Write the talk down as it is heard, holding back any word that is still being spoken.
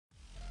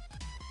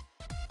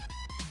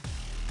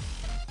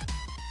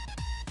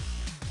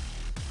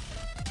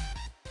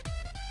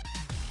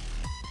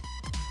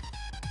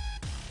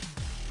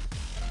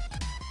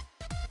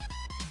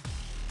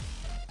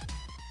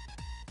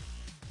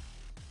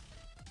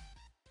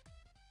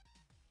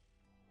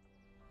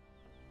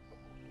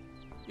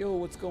Yo,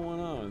 what's going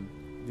on?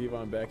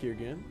 Devon back here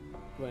again,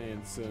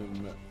 playing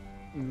some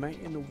Night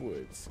in the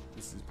Woods.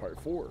 This is part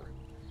 4.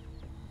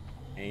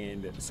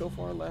 And so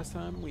far, last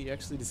time, we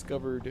actually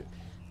discovered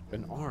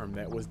an arm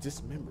that was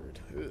dismembered.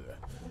 Ugh.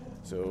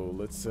 So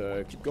let's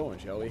keep going,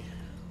 shall we?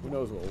 Who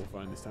knows what we'll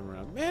find this time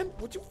around. Man,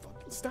 would you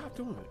fucking stop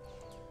doing it?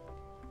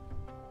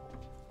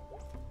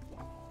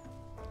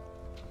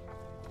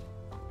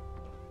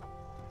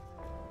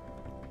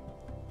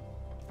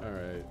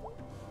 Alright.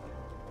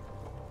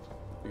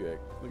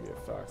 Look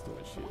at Fox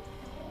doing shit.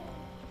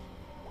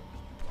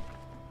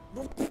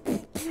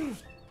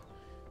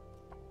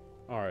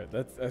 Alright,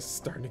 that's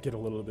starting to get a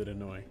little bit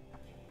annoying.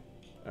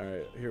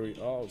 Alright, here we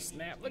oh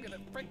snap, look at the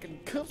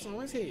freaking cuffs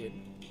on his head.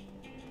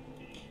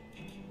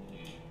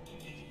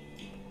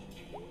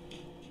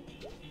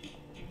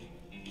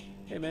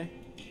 Hey man.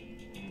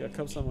 Got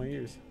cuffs on my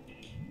ears.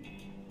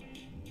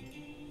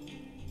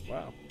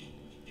 Wow.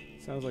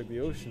 Sounds like the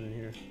ocean in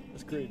here.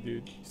 That's great,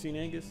 dude. You seen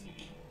Angus?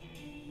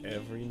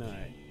 Every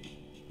night.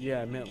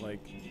 Yeah, I meant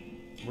like,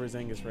 where's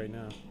Angus right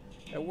now?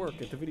 At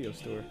work, at the video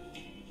store.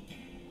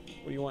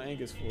 What do you want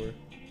Angus for?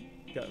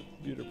 Got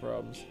computer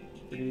problems.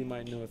 Figured he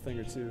might know a thing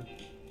or two.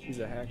 He's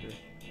a hacker.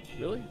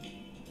 Really?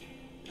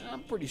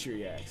 I'm pretty sure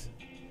he hacks.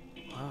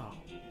 Wow.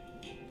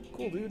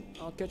 Cool, dude.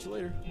 I'll catch you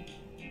later.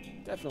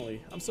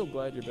 Definitely. I'm so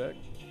glad you're back.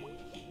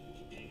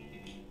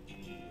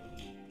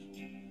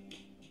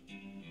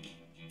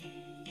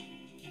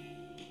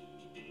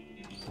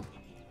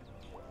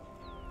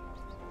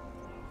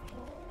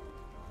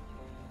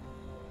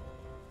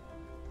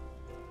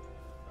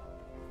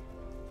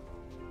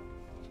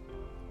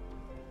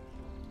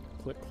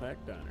 Click Clack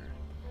Diner.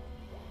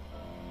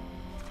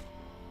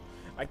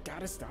 I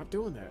gotta stop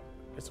doing that.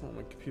 I just want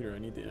my computer. I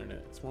need the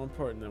internet. It's more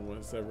important than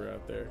what's ever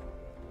out there.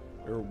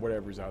 Or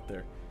whatever's out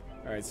there.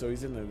 Alright, so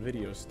he's in the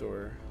video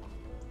store.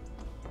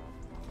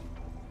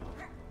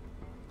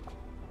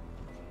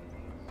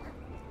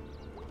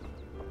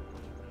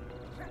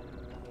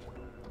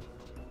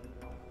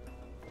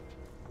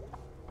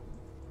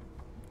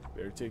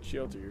 Better take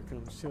shelter. Here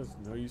comes shelter.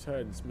 No use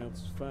hiding.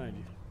 Smells to find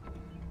you.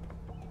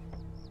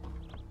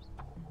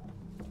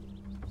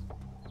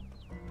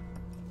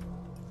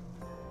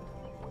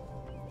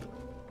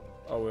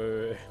 Oh,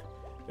 wait.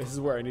 This is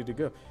where I need to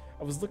go.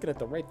 I was looking at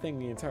the right thing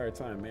the entire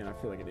time. Man, I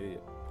feel like an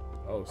idiot.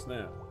 Oh,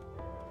 snap.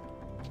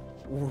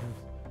 Ooh,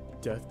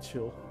 death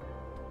chill.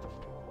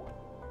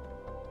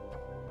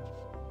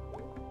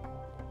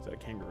 Is that a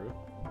kangaroo?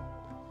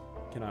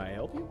 Can I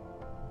help you?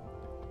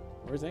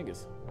 Where's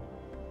Angus?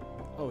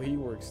 Oh, he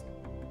works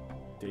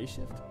day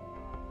shift?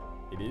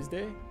 It is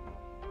day?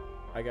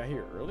 I got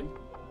here early?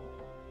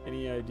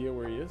 Any idea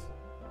where he is?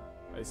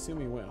 I assume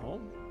he went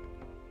home?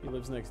 He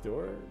lives next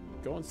door?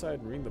 Go inside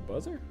and ring the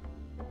buzzer?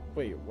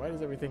 Wait, why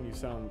does everything you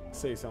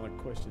say sound like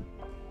a question?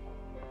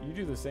 You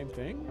do the same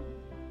thing?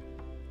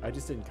 I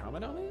just didn't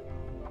comment on it?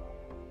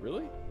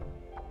 Really?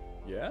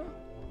 Yeah?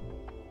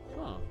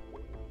 Huh.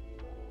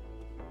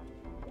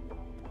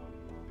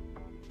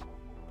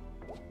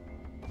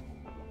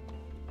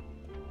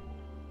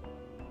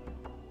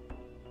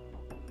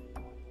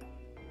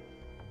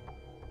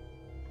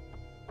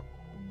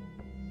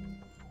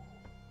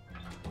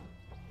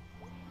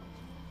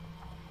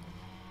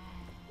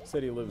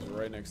 Said he lives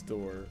right next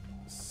door,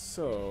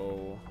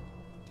 so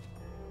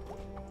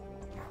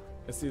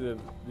I see the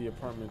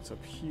apartment's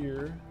up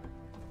here,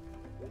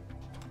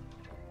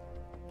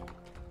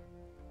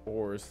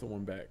 or it's the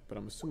one back, but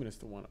I'm assuming it's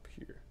the one up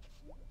here.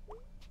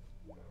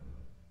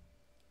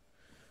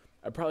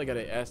 I probably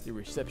gotta ask the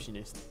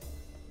receptionist.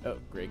 Oh,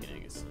 Greg and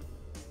Angus.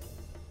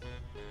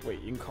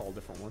 Wait, you can call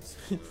different ones.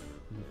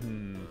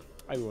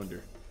 I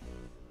wonder.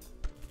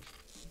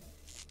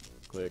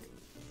 Click.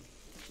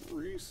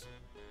 Reese.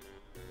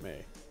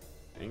 May.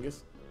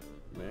 Angus?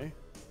 May?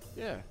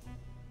 Yeah.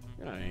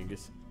 You're not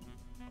Angus.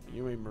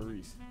 You ain't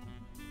Maurice.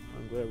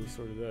 I'm glad we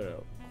sorted that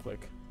out.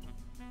 Click.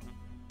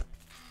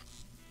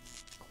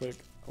 Click.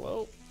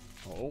 Hello?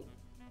 Oh.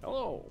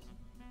 Hello.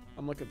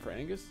 I'm looking for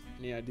Angus.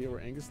 Any idea where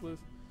Angus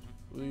lives?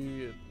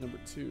 Lead number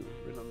 2.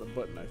 Written on the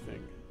button, I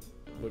think.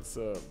 Looks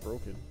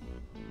broken.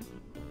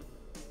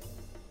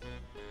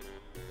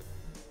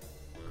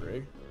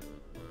 Greg?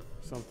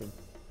 Something.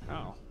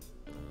 How?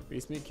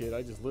 Face me, kid.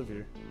 I just live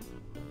here.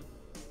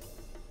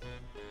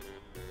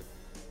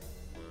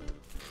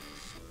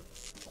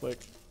 Click.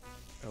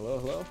 Hello,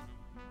 hello?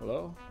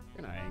 Hello?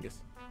 You're not Angus.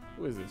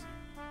 Who is this?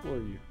 Who are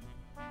you?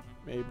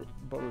 May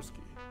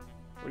Borowski.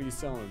 What are you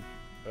selling?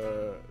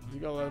 Do you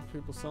got a lot of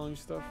people selling you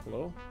stuff?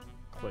 Hello?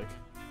 Click.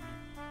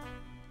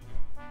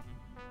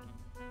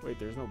 Wait,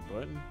 there's no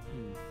button?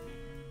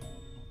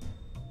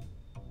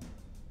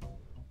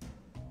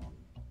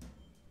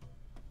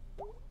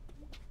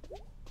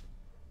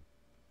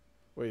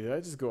 Wait, did I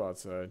just go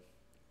outside?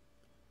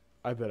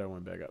 I bet I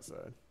went back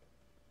outside.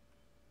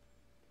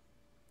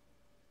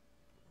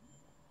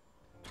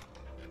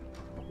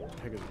 What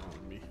the heck is wrong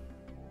with me?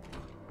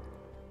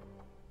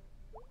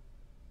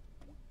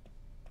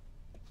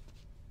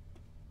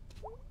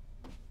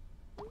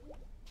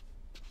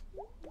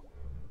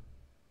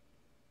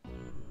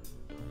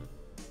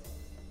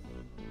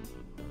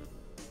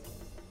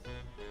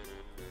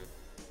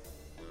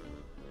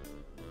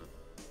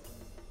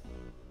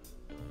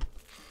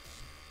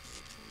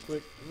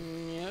 Click.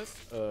 Yes.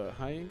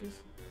 Hi, Angus.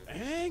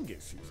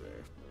 Angus, you say?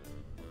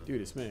 Dude,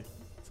 it's me.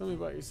 Tell me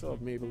about yourself,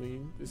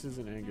 Maybelline. This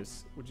isn't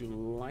Angus. Would you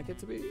like it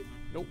to be?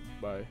 Nope.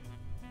 Bye.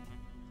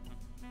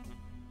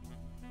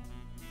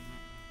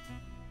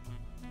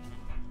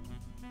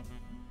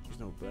 There's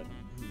no button.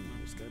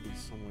 There's gotta be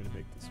some way to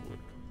make this work.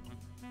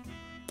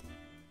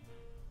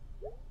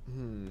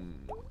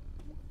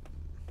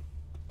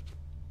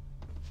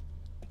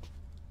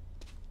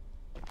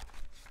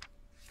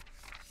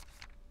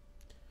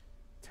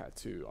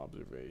 Tattoo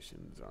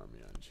observations, army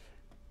on.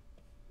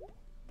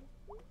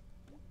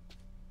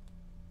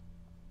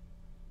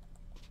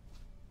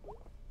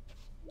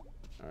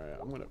 All right,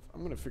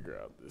 I'm gonna figure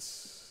out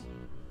this.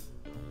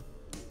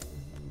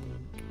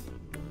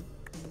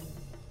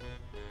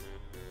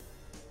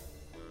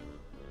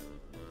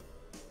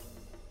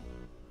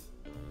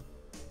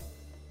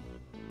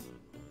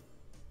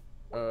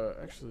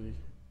 Actually,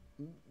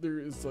 there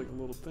is like a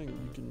little thing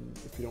you can,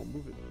 if you don't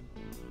move it.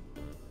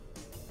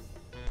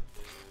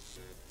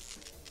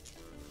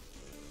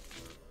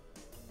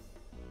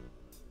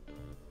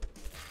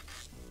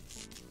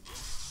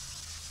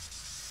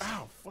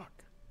 Ow, fuck.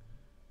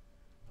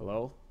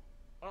 Hello?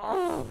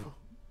 Oh!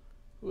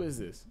 Who is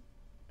this?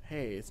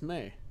 Hey, it's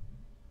May.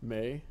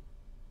 May?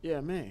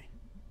 Yeah, May.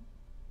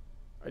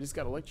 I just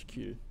got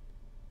electrocuted.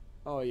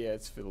 Oh yeah,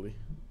 it's fiddly.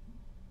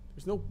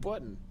 There's no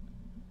button.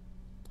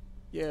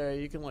 Yeah,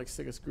 you can like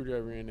stick a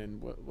screwdriver in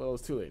and, well,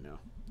 it's too late now.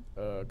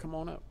 Come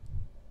on up.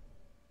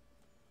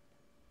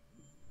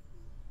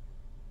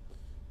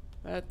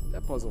 That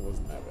puzzle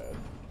wasn't that bad.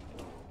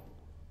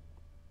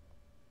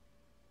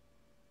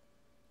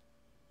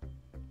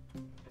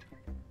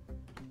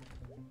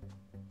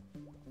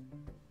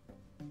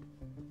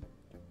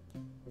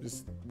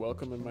 Just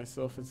welcoming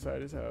myself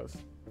inside his house.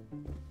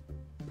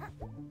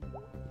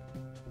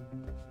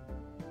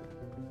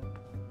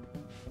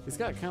 It's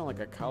got kind of like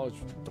a college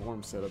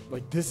dorm setup.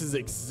 Like, this is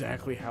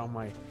exactly how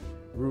my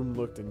room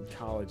looked in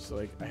college.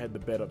 Like, I had the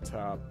bed up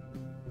top,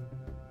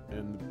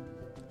 and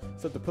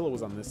except the pillow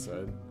was on this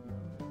side,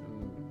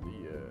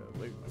 and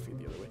like my feet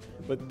the other way.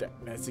 But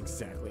that's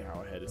exactly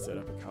how I had it set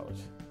up in college.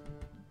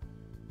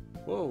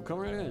 Whoa, come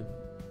right in.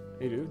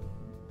 Hey, dude.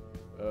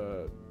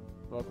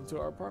 Welcome to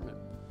our apartment.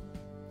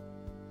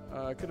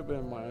 I could have been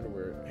in my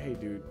underwear. Hey,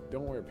 dude,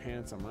 don't wear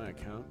pants on my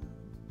account.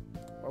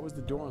 Why was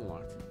the door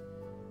unlocked?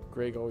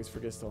 Greg always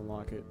forgets to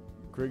unlock it.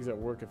 Greg's at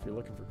work if you're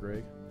looking for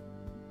Greg.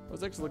 I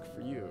was actually looking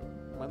for you.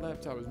 My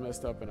laptop was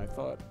messed up and I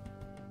thought,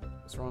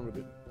 what's wrong with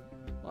it?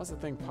 Lots of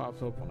things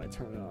pops up when I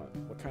turn it on.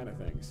 What kind of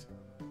things?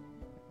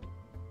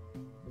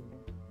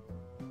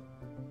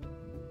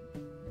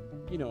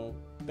 You know,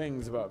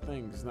 things about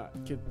things, not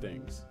kid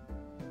things.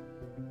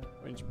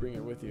 Why didn't you bring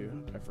it with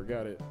you? I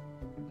forgot it.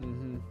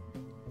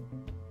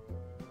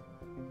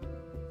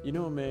 You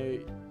know,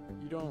 May,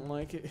 you don't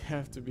like it,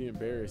 have to be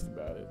embarrassed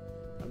about it.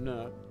 I'm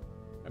not.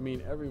 I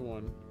mean,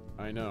 everyone.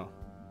 I know.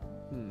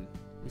 Let me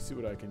see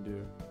what I can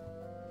do.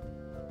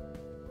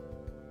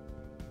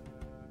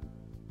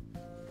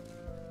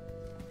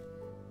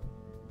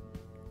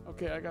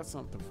 Okay, I got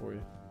something for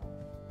you.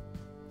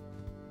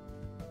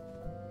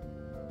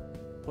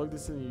 Plug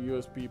this in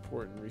your USB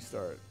port and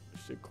restart. It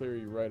should clear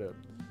you right up.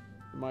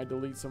 You might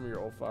delete some of your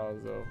old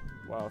files though.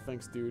 Wow,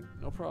 thanks dude.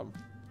 No problem.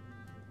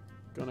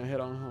 Gonna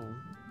head on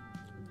home.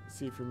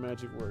 See if your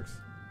magic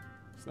works.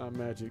 It's not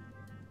magic.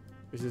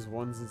 It's just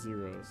ones and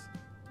zeros.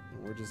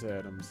 And we're just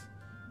atoms.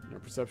 And our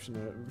perception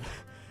of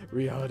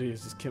reality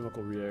is just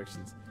chemical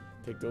reactions.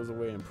 Take those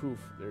away and poof,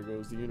 there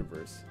goes the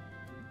universe.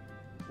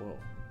 Whoa.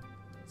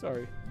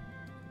 Sorry.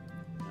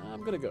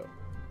 I'm gonna go.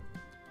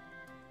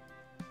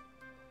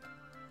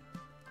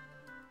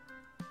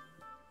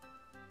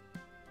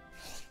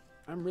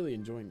 I'm really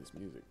enjoying this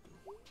music.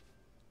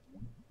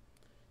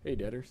 Hey,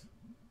 debtors.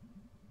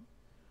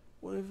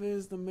 What if it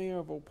is the mayor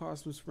of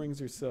Opossum Springs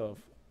herself?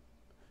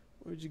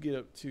 What did you get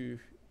up to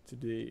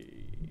today?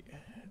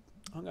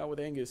 Hung out with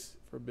Angus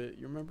for a bit.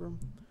 You remember him?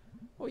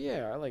 Oh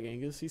yeah, I like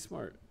Angus. He's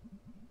smart.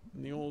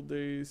 In the old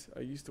days, I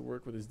used to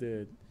work with his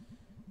dad.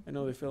 I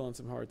know they fell on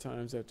some hard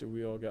times after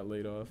we all got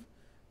laid off.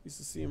 Used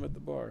to see him at the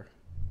bar.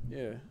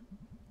 Yeah.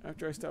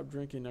 After I stopped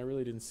drinking, I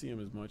really didn't see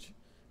him as much.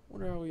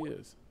 Wonder how he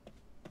is.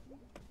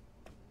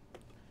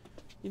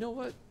 You know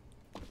what?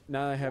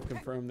 Now I have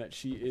confirmed that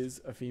she is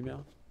a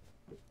female.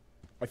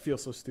 I feel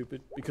so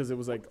stupid because it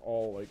was like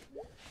all like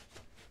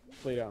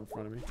played out in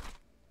front of me.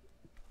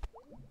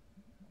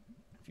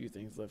 A few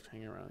things left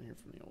hanging around here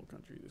from the old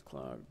country. This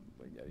cloud,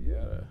 like yada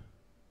yada.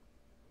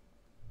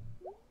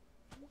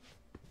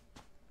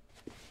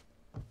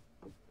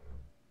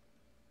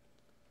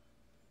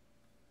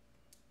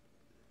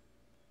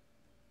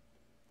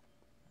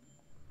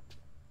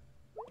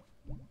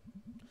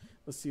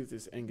 Let's see if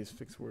this Angus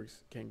fix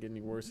works. Can't get any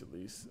worse at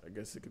least. I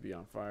guess it could be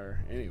on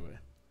fire. Anyway.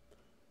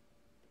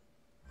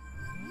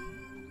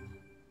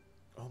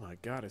 Oh my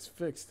god, it's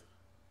fixed.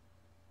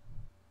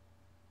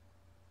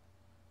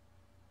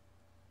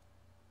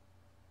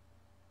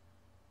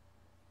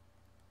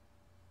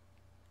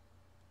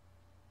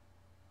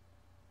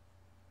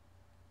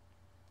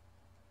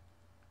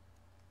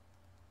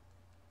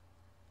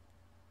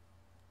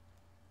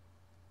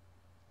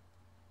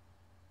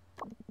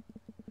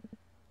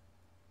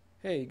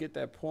 Hey, you get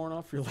that porn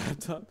off your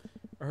laptop?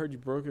 I heard you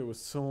broke it with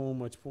so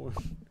much porn.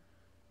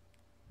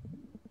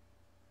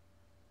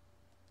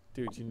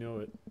 Dude, you know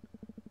it.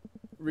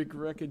 Rick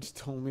Wreckage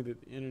told me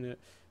that the internet,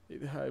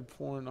 they'd hide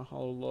porn in a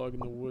hollow log in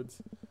the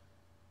woods.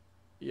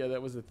 Yeah,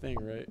 that was a thing,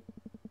 right?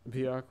 It'd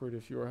be awkward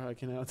if you were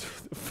hiking out to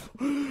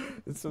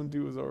the and some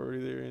dude was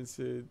already there and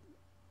said,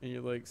 and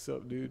you're like,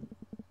 sup, dude?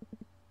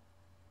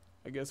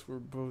 I guess we're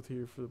both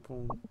here for the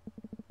porn.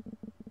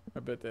 I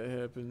bet that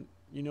happened.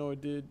 You know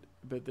it did.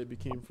 I bet they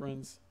became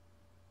friends.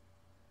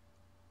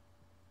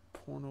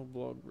 Porno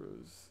blog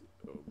bros.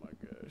 Oh my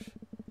gosh.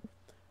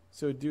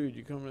 So, dude,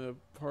 you coming to the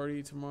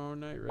party tomorrow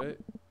night, right?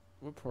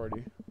 What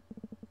party?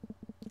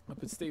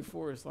 Up at State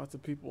Forest. Lots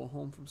of people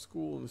home from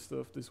school and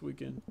stuff this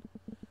weekend.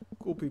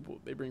 Cool people.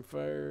 They bring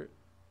fire,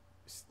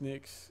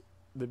 snacks,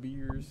 the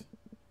beers.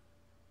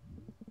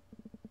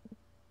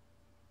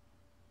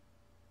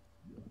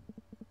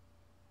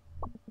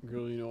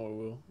 Girl, you know I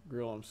will.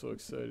 Girl, I'm so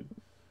excited.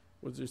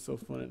 What's there so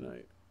fun at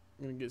night?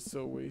 I'm gonna get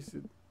so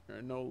wasted. There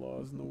are no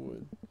laws in the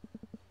wood.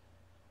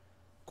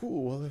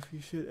 Cool, well if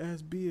you should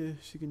ask Bia,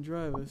 she can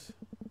drive us.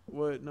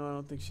 What? No, I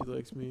don't think she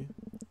likes me.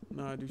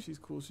 Nah, dude, she's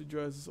cool. She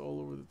drives us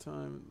all over the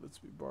time and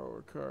lets me borrow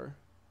her car.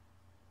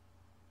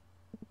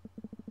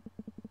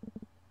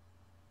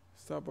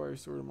 Stop by your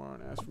store tomorrow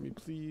and ask for me,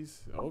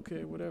 please.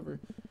 Okay, whatever.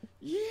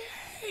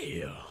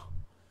 Yeah!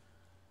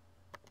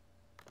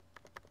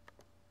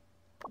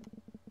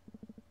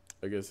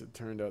 I guess it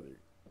turned out that...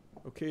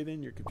 Okay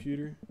then, your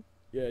computer?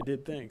 Yeah, I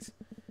did, thanks.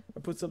 I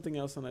put something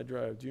else on that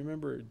drive. Do you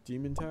remember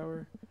Demon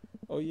Tower?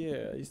 Oh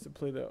yeah, I used to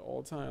play that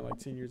all the time like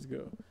 10 years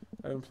ago.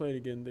 I haven't played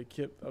again, they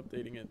kept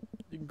updating it.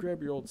 You can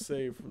grab your old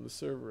save from the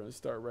server and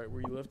start right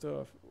where you left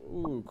off.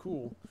 Ooh,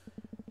 cool.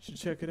 You should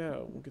check it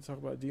out. We could talk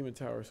about Demon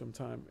Tower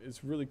sometime.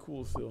 It's really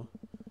cool still.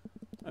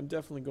 I'm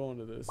definitely going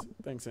to this.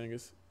 Thanks,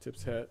 Angus.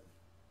 Tips hat.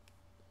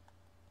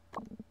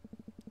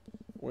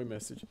 Away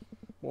message.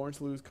 Born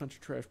to lose, country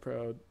trash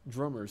proud.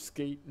 Drummer,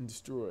 skate and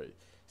destroy.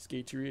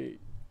 Skate to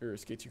create.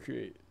 Skate to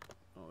create.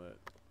 All that.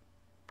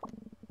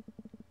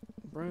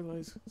 Bright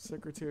Lights,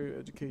 Secretary of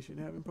Education.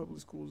 Having public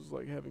schools is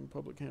like having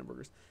public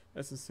hamburgers.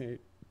 That's insane.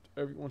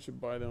 Everyone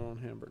should buy their own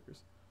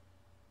hamburgers.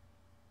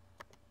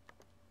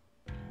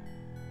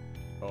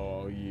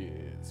 Oh yeah,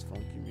 it's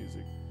funky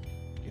music.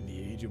 In the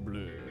age of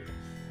blood,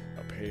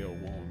 a pale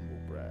one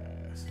will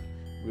rise,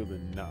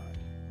 wielding not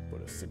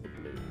but a simple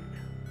blade.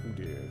 Who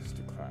dares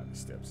to climb the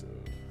steps of?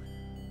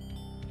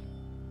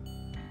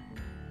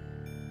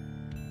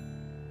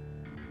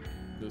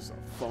 This is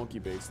a funky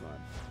bass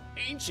line.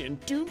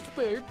 Ancient Doomed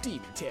Bear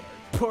Demon Tower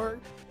Part.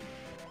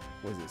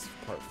 What is this?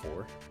 Part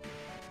 4.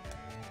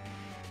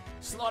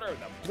 Slaughter of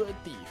the Blood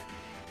Thief.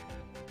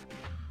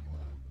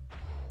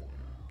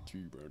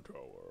 Demon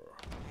Tower.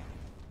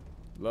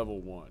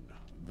 Level 1.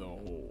 The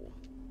Hole.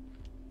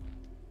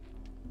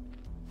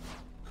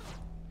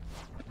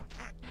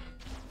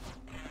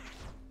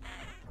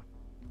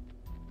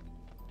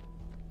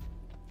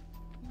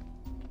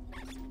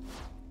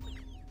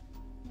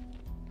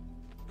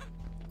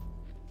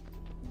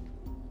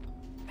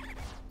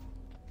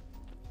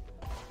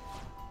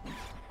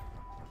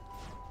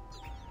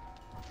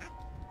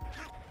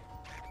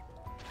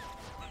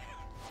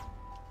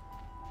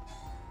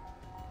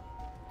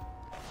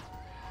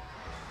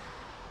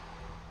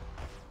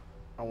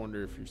 I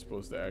wonder if you're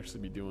supposed to actually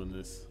be doing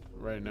this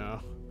right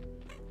now.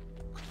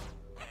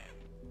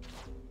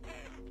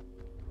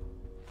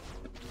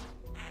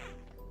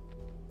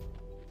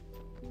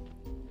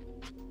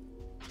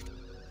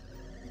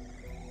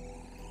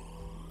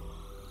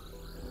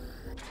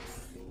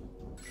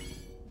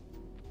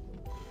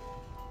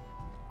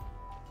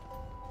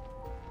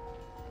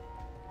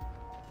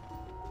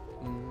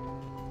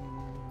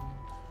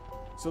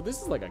 So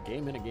this is like a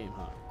game in a game,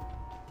 huh?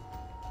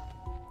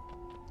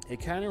 It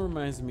kind of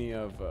reminds me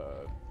of,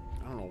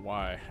 I don't know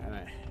why, and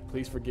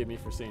please forgive me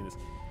for saying this,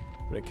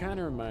 but it kind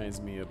of reminds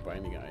me of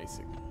Binding of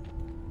Isaac.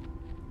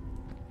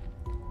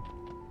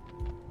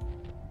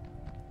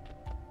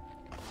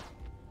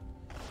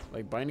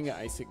 Like Binding of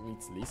Isaac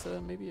meets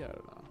Lisa, maybe? I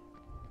don't know.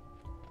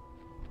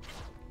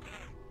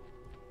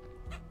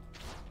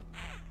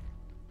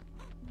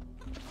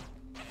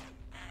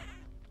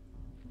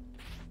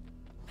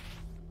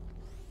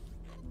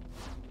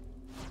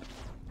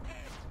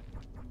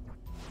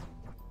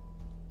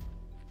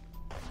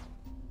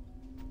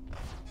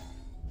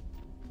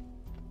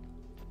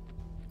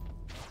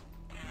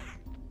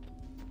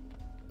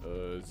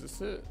 Is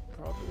this it?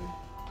 Probably.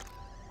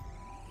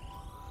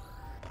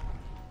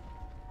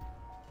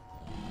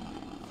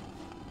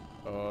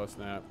 Oh,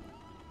 snap.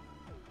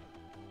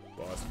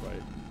 Boss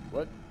fight.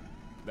 What?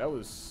 That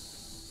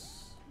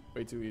was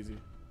way too easy.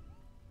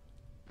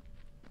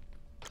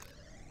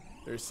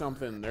 There's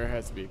something, there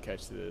has to be a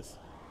catch to this.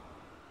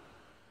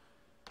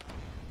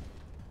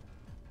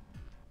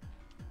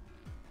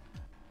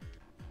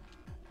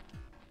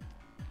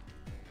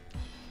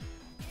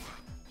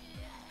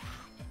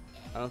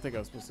 I don't think I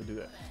was supposed to do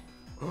that.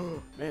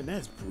 Man,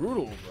 that's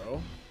brutal,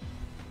 bro.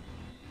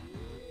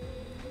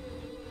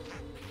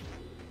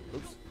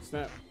 Oops,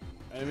 snap.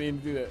 I didn't mean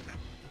to do that.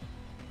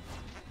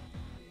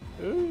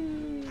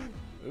 Ooh.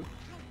 Oop.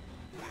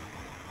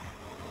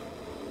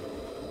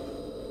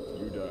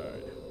 You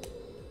died.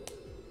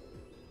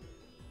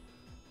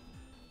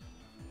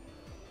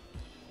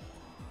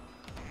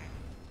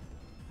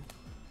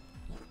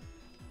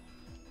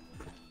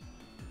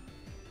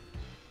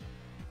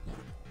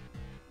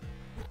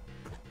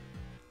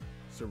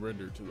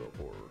 Surrender to the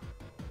horror.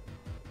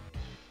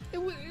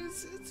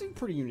 It's a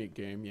pretty unique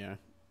game, yeah.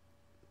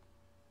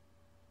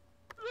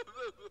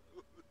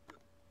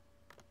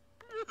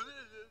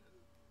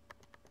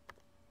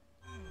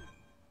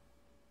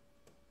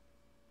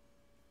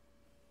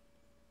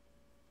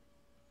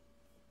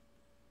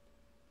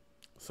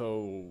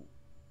 So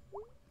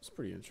it's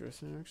pretty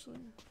interesting, actually.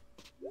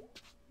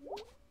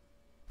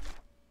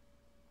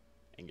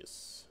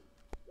 Angus.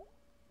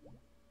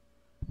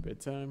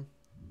 Bedtime?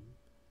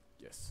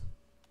 Yes.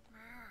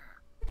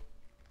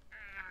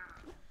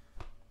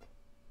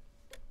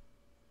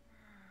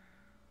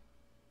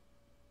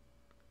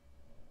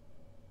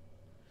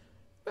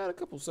 About a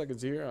couple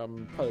seconds here,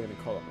 I'm probably gonna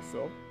call it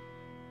myself.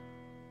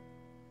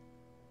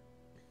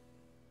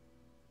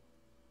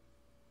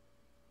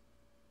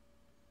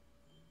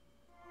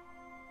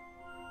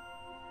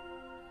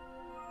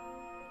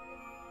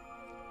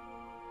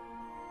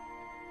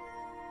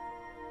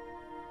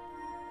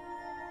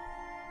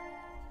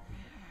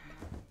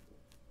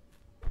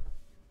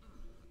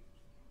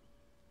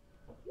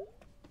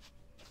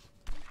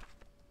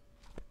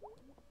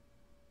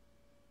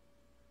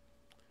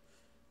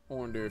 I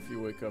wonder if you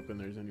wake up and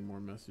there's any more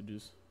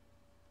messages.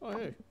 Oh,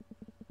 hey.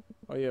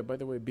 Oh, yeah, by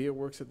the way, Bia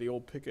works at the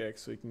old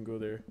pickaxe, so you can go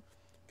there.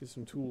 Get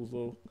some tools,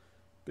 little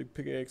big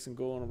pickaxe, and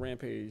go on a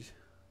rampage.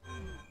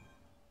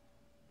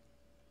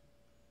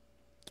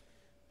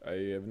 I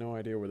have no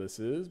idea where this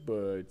is,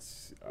 but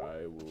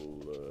I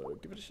will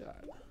give it a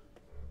shot.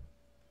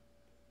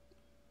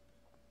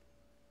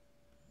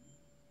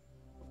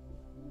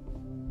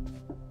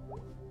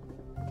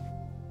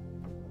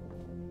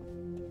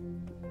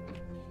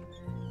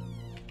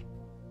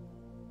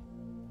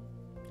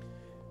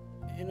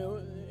 You know,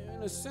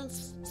 in a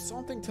sense,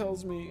 something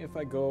tells me if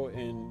I go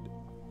and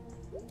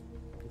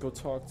go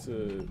talk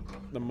to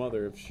the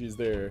mother, if she's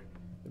there,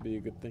 it'd be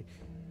a good thing.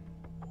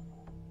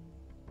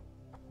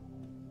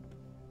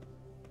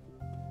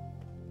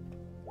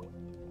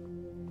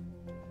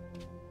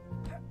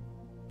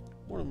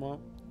 Morning, Mom.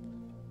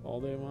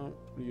 All day, Mom.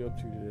 What are you up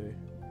to today?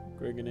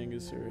 Greg and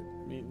Angus are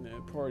meeting at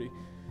a party,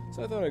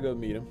 so I thought I'd go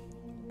meet them.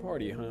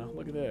 Party, huh?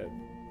 Look at that.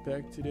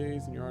 Back 2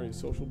 days and you're already a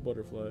social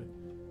butterfly.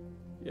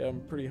 Yeah,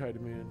 I'm pretty high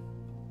demand.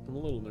 I'm a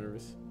little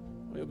nervous.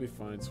 Well, you'll be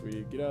fine,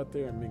 sweetie. Get out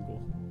there and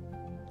mingle.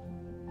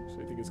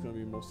 So I think it's gonna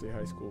be mostly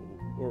high school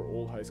or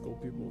old high school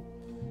people.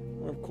 I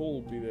wonder if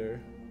Cole will be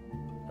there.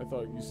 I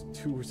thought you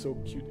two were so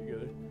cute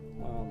together.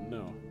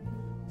 No.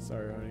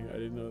 Sorry, honey. I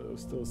didn't know it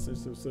was still a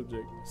sensitive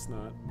subject. It's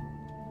not.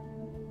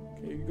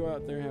 Okay, you go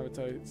out there and have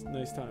a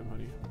nice time,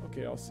 honey.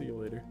 Okay, I'll see you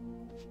later.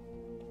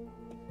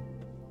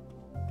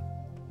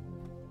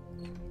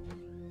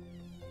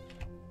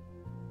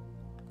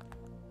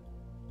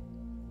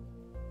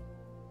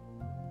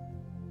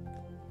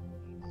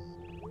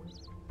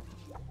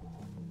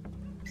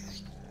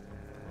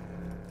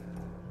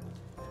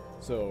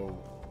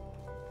 So,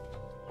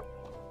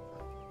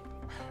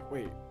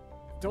 wait,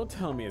 don't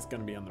tell me it's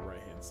gonna be on the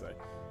right hand side.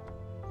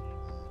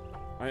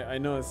 I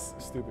know it's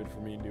stupid for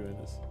me doing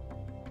this.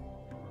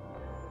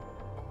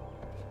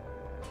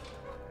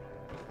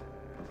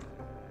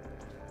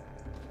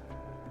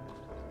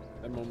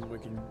 That moment we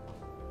can...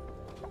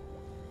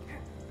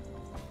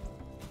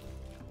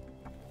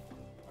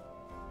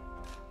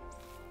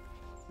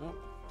 Nope.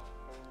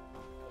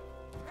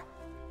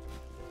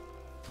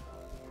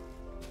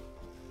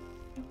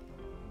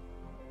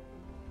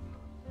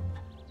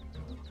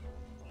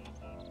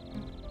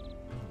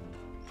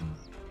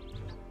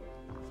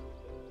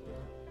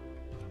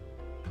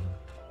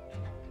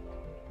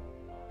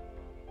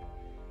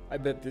 I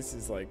bet this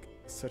is like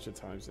such a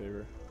time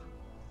saver.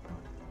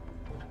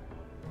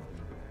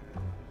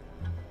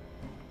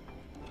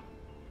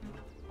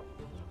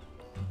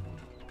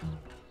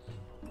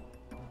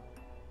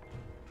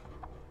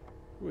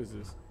 Who is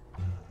this?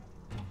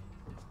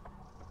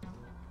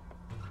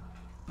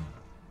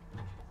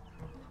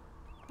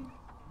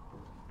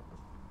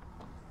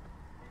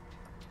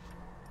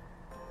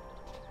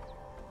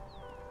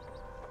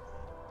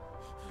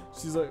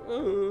 She's like,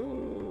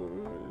 oh.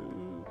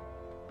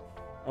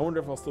 I wonder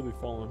if I'll still be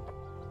falling.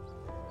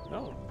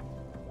 No.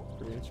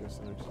 Pretty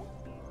interesting, actually.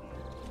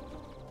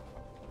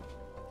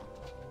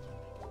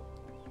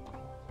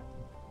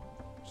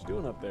 What's she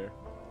doing up there?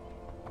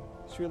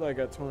 She like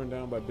got torn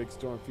down by a big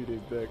storm a few days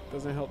back.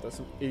 Doesn't help that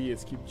some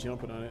idiots keep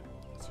jumping on it.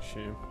 It's a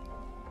shame.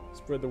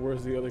 Spread the word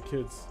to the other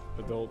kids,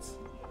 adults.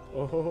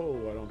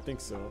 Oh, I don't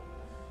think so.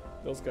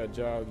 Adults got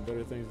jobs and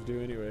better things to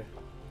do anyway.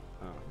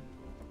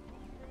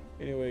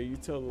 Anyway, you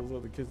tell those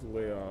other kids to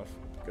lay off.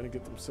 They're gonna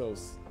get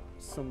themselves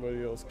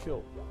somebody else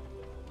killed.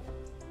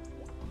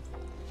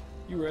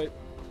 You right.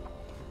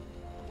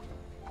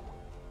 Oh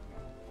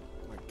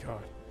my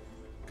God.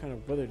 kind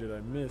of weather did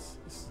I miss?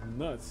 This is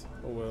nuts.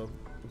 Oh well,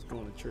 I was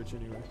going to church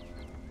anyway.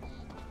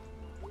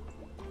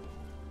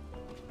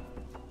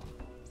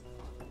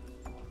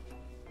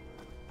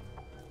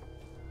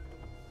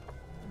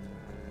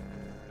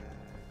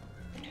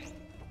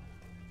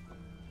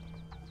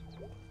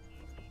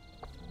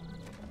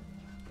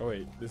 Oh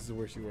wait, this is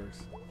where she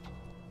works.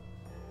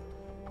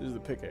 This is the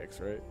pickaxe,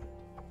 right?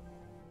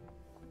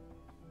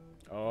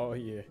 Oh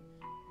yeah.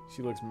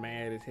 She looks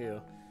mad as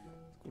hell.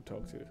 Let's go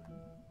talk to her.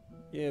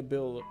 Yeah,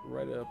 Bill,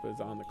 right up is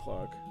on the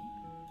clock.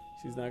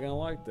 She's not gonna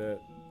like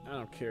that. I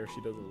don't care if she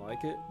doesn't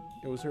like it.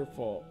 It was her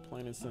fault,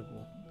 plain and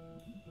simple.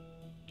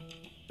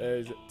 That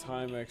is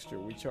time extra.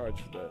 We charge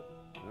for that.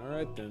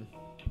 Alright then.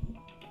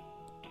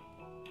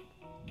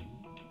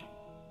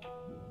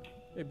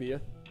 Hey, Bia.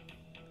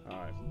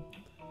 Alright.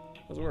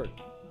 How's work?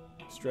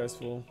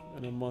 Stressful.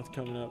 And a month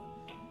coming up.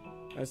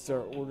 I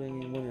start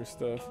ordering winter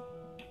stuff.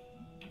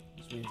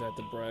 Which means I have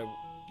to bribe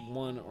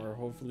one or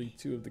hopefully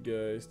two of the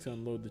guys to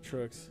unload the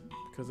trucks,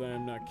 because I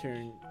am not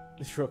carrying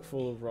the truck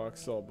full of rock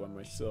salt by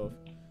myself.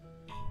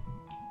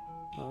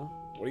 Huh?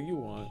 What do you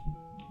want?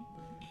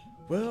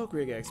 Well,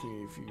 Greg asked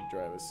me if you could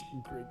drive us.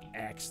 Greg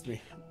asked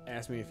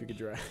me if you could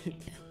drive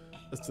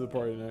us to the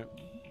party tonight.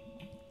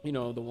 You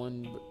know, the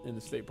one in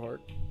the state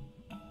park.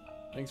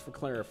 Thanks for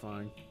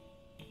clarifying.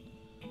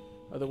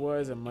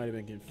 Otherwise, I might have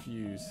been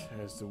confused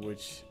as to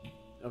which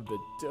of the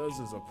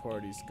dozens of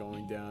parties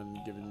going down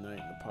a given night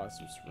in the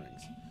Possum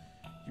Springs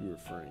you were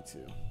referring to.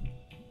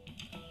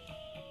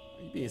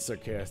 Are you being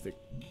sarcastic?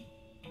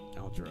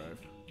 I'll drive.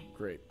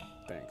 Great,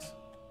 thanks.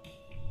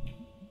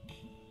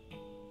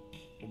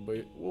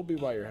 We'll be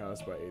by your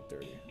house by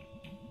 8:30.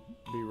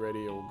 Be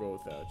ready or we'll go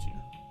without you.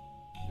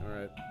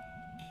 Alright.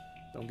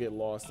 Don't get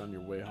lost on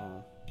your way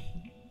home.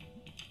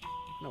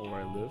 I know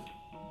where I live.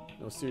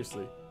 No,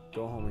 seriously,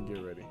 go home and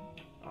get ready.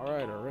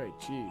 Alright,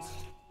 jeez.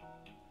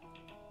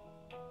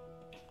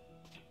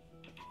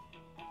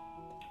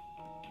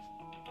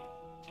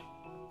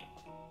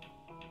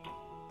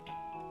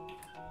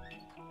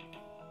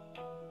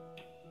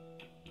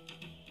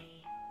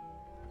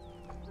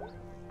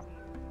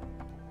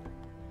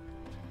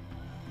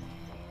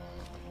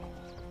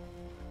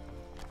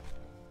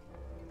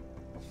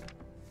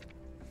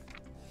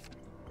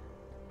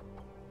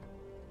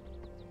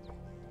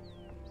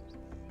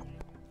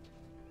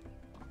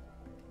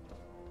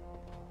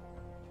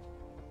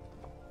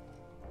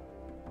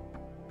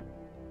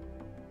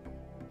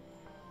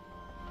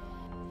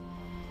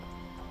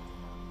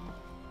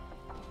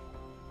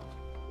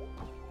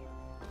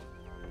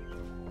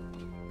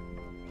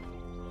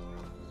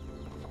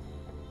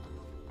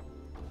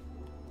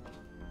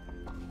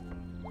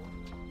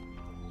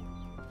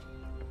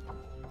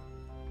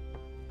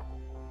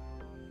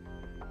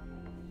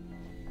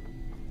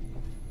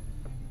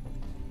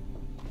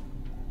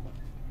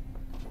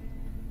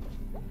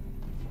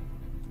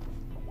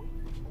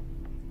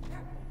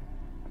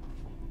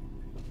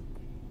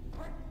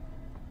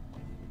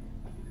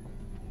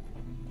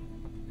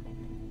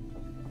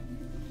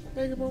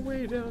 Making my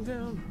way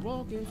downtown,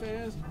 walking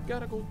fast.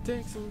 Gotta go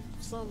take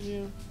something,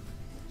 yeah.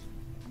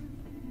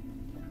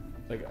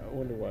 Like, I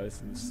wonder why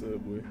it's in the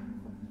subway.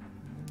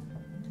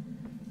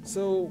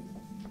 So,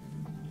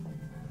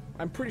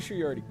 I'm pretty sure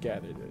you already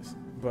gathered this,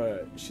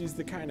 but she's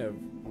the kind of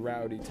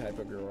rowdy type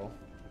of girl.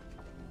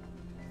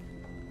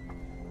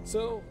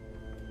 So,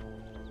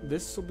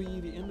 this will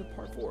be the end of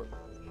part 4.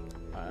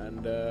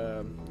 And,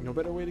 no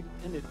better way to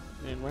end it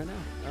than right now.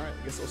 Alright,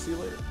 I guess I'll see you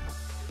later.